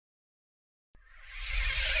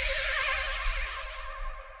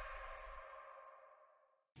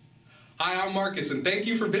Hi, I'm Marcus, and thank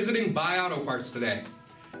you for visiting BuyAutoParts today.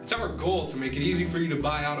 It's our goal to make it easy for you to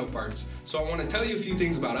buy auto parts, so I want to tell you a few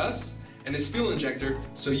things about us and this fuel injector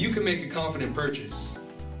so you can make a confident purchase.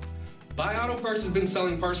 BuyAutoParts has been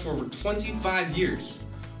selling parts for over 25 years.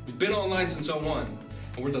 We've been online since 2001,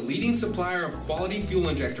 and we're the leading supplier of quality fuel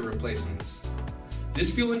injector replacements.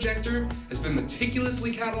 This fuel injector has been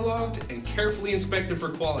meticulously cataloged and carefully inspected for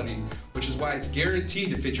quality, which is why it's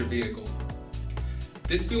guaranteed to fit your vehicle.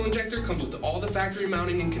 This fuel injector comes with all the factory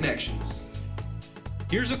mounting and connections.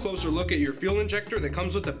 Here's a closer look at your fuel injector that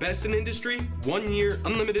comes with the best in industry, 1-year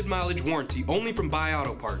unlimited mileage warranty only from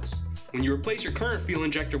BuyAutoParts. When you replace your current fuel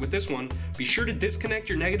injector with this one, be sure to disconnect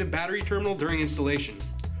your negative battery terminal during installation.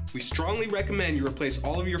 We strongly recommend you replace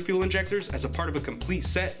all of your fuel injectors as a part of a complete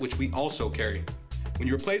set, which we also carry. When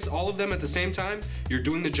you replace all of them at the same time, you're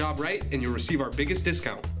doing the job right and you'll receive our biggest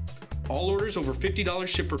discount. All orders over $50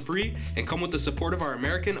 ship for free and come with the support of our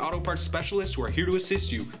American Auto Parts specialists who are here to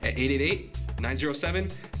assist you at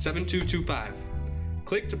 888-907-7225.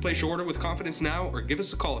 Click to place your order with confidence now or give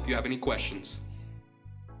us a call if you have any questions.